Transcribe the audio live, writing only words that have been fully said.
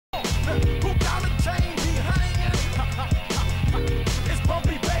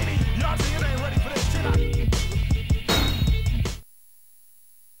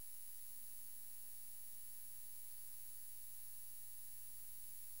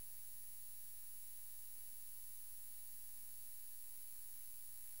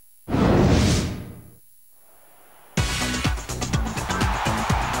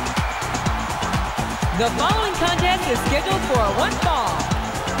The following contest is scheduled for one fall.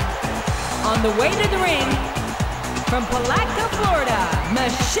 On the way to the ring, from Palatka, Florida,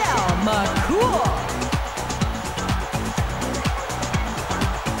 McCool.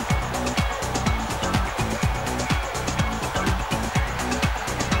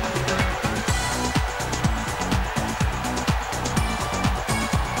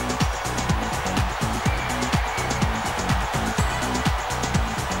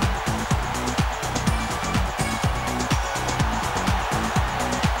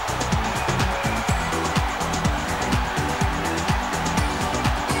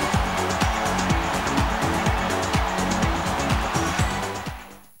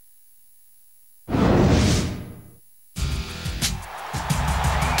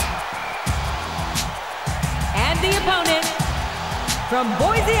 The opponent, from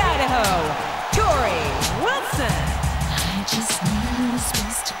Boise, Idaho, Torrie Wilson. I just need a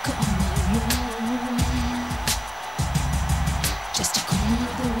space to call my own. Just a corner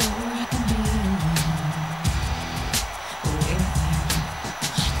of the world where I can be alone. Away from you.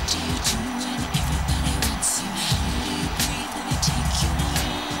 What do you do when everybody wants you? How do you breathe when they take you away?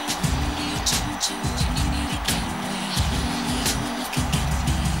 Who do you turn to when you need to get away? I know only you can get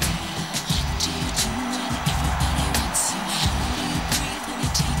me there. What do you do when everybody wants you? How do you breathe when they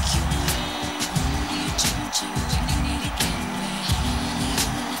take you away? Who do you turn to when you need to get away? I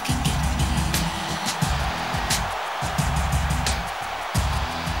know only you can get me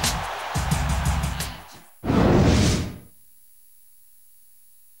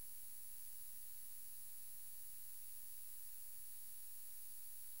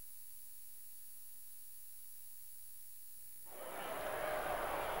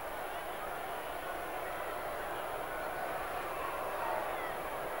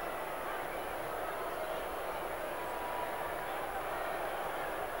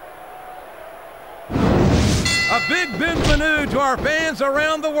A big bienvenue to our fans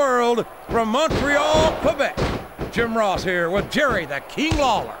around the world from Montreal, Quebec. Jim Ross here with Jerry the King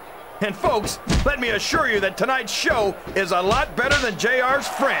Lawler. And folks, let me assure you that tonight's show is a lot better than JR's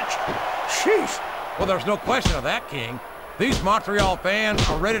French. Sheesh. Well, there's no question of that, King. These Montreal fans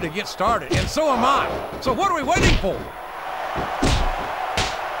are ready to get started, and so am I. So what are we waiting for?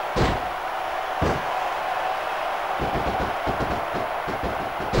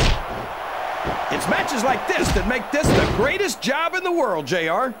 It's matches like this that make this the greatest job in the world,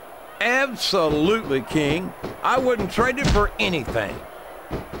 JR. Absolutely, King. I wouldn't trade it for anything.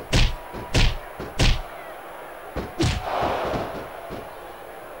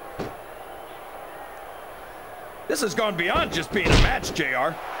 This has gone beyond just being a match,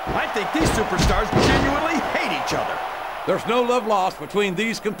 JR. I think these superstars genuinely hate each other. There's no love lost between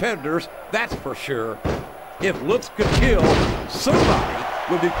these competitors, that's for sure. If looks could kill, somebody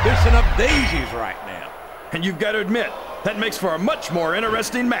would be fixing up daisies right now. And you've got to admit, that makes for a much more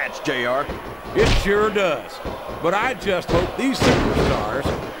interesting match, JR. It sure does. But I just hope these superstars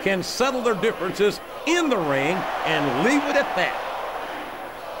can settle their differences in the ring and leave it at that.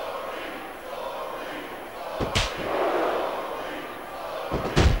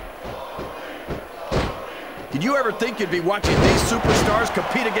 Did you ever think you'd be watching these superstars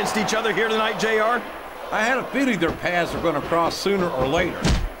compete against each other here tonight, JR? I had a feeling their paths are going to cross sooner or later,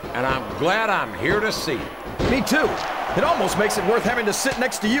 and I'm glad I'm here to see it. Me too. It almost makes it worth having to sit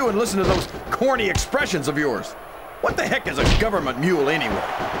next to you and listen to those corny expressions of yours. What the heck is a government mule anyway?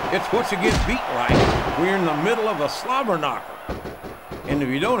 It's what you get beat like. We're in the middle of a slobber knocker. And if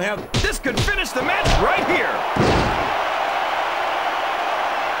you don't have... This could finish the match right here.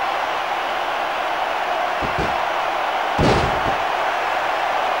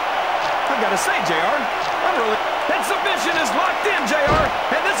 I gotta say, JR, that submission is locked in, JR,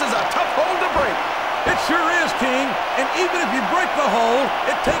 and this is a tough hold to break. It sure is, King. And even if you break the hold,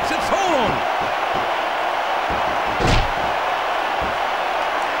 it takes its toll on you.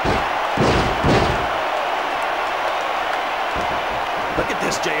 Look at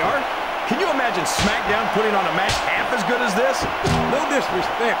this, JR. Can you imagine SmackDown putting on a match half as good as this? No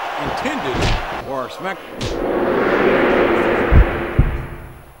disrespect intended for SmackDown.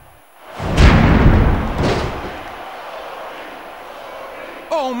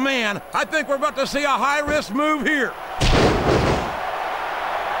 Oh, man, I think we're about to see a high-risk move here.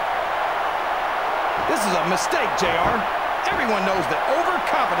 This is a mistake, JR. Everyone knows that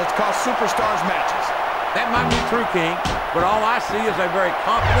overconfidence costs superstars matches. That might be true, King, but all I see is a very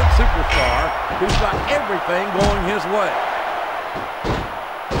confident superstar who's got everything going his way.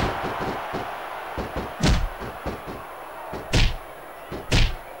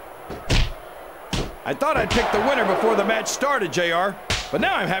 I thought I'd pick the winner before the match started, JR, but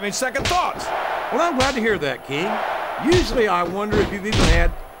now I'm having second thoughts. Well, I'm glad to hear that, King. Usually I wonder if you've even had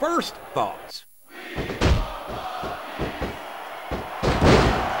first thoughts.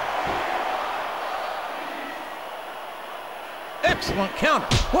 Excellent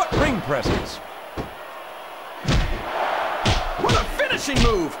counter. What ring presence. What a finishing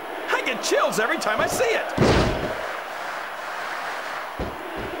move. I get chills every time I see it.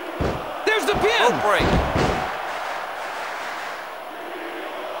 There's the pin. Rope break.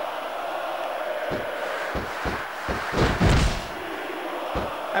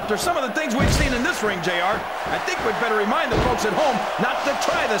 After some of the things we've seen in this ring, JR, I think we'd better remind the folks at home not to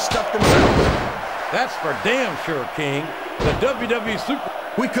try this stuff themselves. That's for damn sure, King. The WWE Super...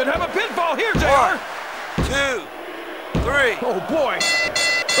 We could have a pinfall here, JR. 1, 2, 3. Oh, boy.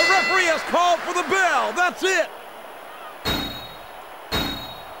 The referee has called for the bell. That's it.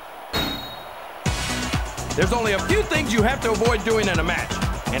 There's only a few things you have to avoid doing in a match.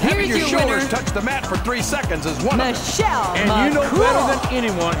 And having Here's your your shoulders winner, touch the mat for 3 seconds is one of them. Michelle And you know McCool. better than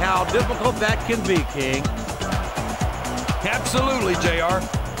anyone how difficult that can be, King. Absolutely, JR.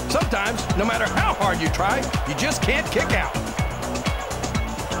 Sometimes, no matter how hard you try, you just can't kick out.